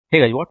Hey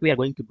guys, what we are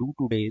going to do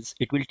today is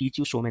it will teach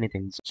you so many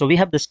things. So we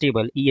have this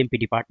table EMP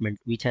department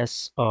which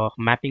has a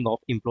mapping of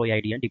employee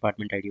ID and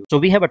department ID. So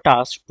we have a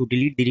task to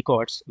delete the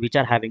records which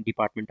are having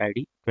department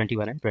ID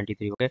 21 and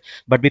 23. Okay,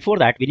 but before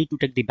that we need to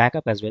take the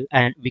backup as well,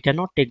 and we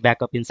cannot take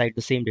backup inside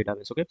the same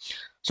database. Okay,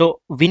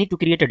 so we need to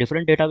create a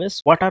different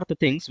database. What are the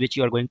things which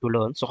you are going to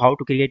learn? So how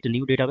to create a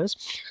new database,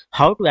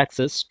 how to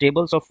access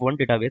tables of one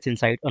database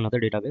inside another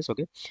database.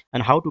 Okay,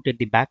 and how to take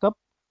the backup,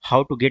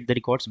 how to get the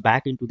records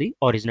back into the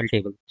original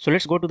table. So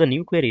let's go to the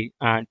new query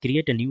and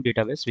create a new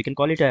database. We can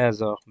call it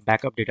as a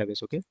backup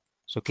database. Okay,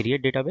 so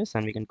create database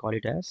and we can call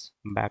it as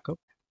backup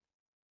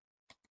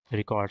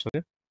records.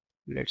 Okay,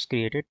 let's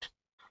create it.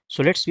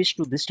 So let's switch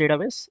to this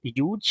database,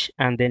 huge,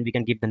 and then we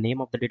can give the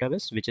name of the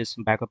database, which is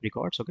backup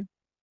records. Okay,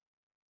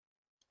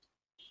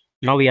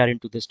 now we are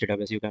into this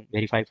database. You can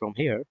verify from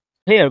here.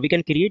 Here we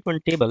can create one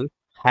table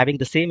having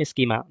the same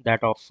schema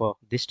that of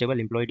this table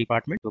employee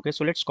department. Okay,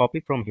 so let's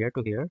copy from here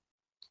to here.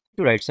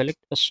 To right, select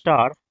a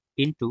star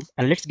into,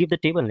 and let's give the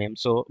table name.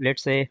 So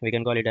let's say we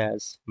can call it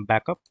as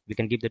backup. We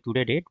can give the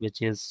today date,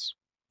 which is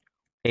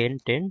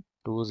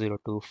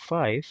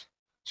 10/10/2025.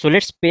 So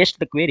let's paste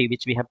the query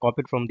which we have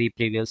copied from the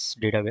previous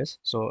database.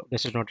 So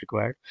this is not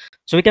required.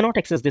 So we cannot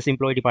access this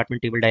employee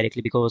department table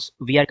directly because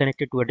we are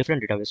connected to a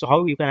different database. So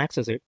how you can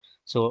access it?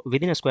 So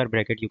within a square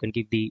bracket, you can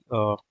give the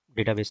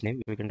database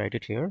name. We can write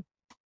it here.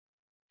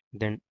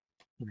 Then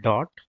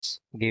dot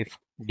give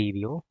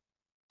DVO.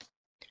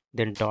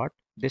 Then dot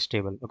this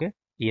table. Okay,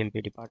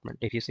 EMP department.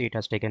 If you see, it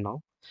has taken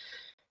now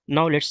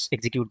let's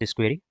execute this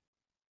query.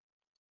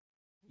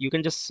 You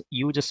can just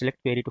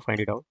select query to find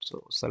it out.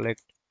 So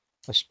select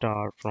a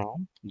star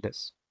from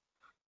this.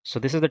 So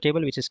this is the table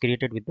which is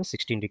created with the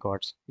 16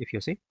 records. If you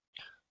see,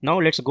 now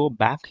let's go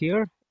back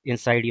here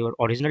inside your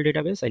original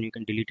database and you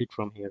can delete it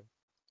from here.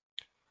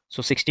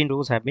 So 16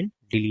 rows have been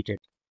deleted.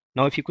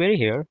 Now if you query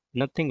here,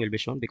 nothing will be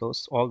shown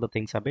because all the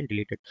things have been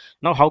deleted.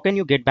 Now how can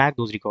you get back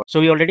those records?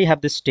 So we already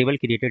have this table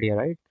created here,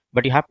 right?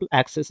 But you have to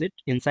access it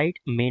inside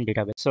main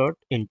database. Insert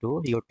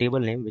into your table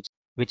name,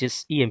 which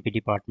is EMP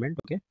department.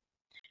 Okay,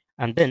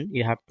 and then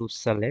you have to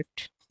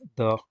select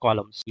the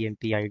columns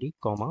EMP ID,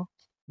 comma,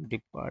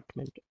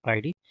 department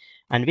ID,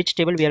 and which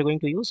table we are going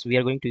to use. We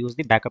are going to use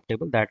the backup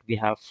table that we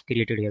have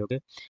created here.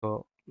 Okay,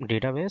 so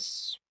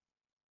database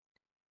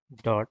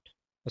dot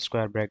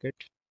square bracket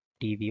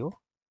DVO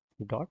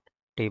dot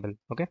table.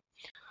 Okay,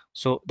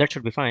 so that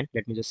should be fine.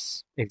 Let me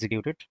just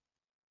execute it.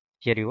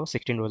 Here you go,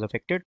 16 rows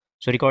affected,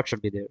 so record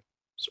should be there.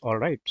 So all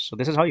right, so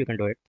this is how you can do it.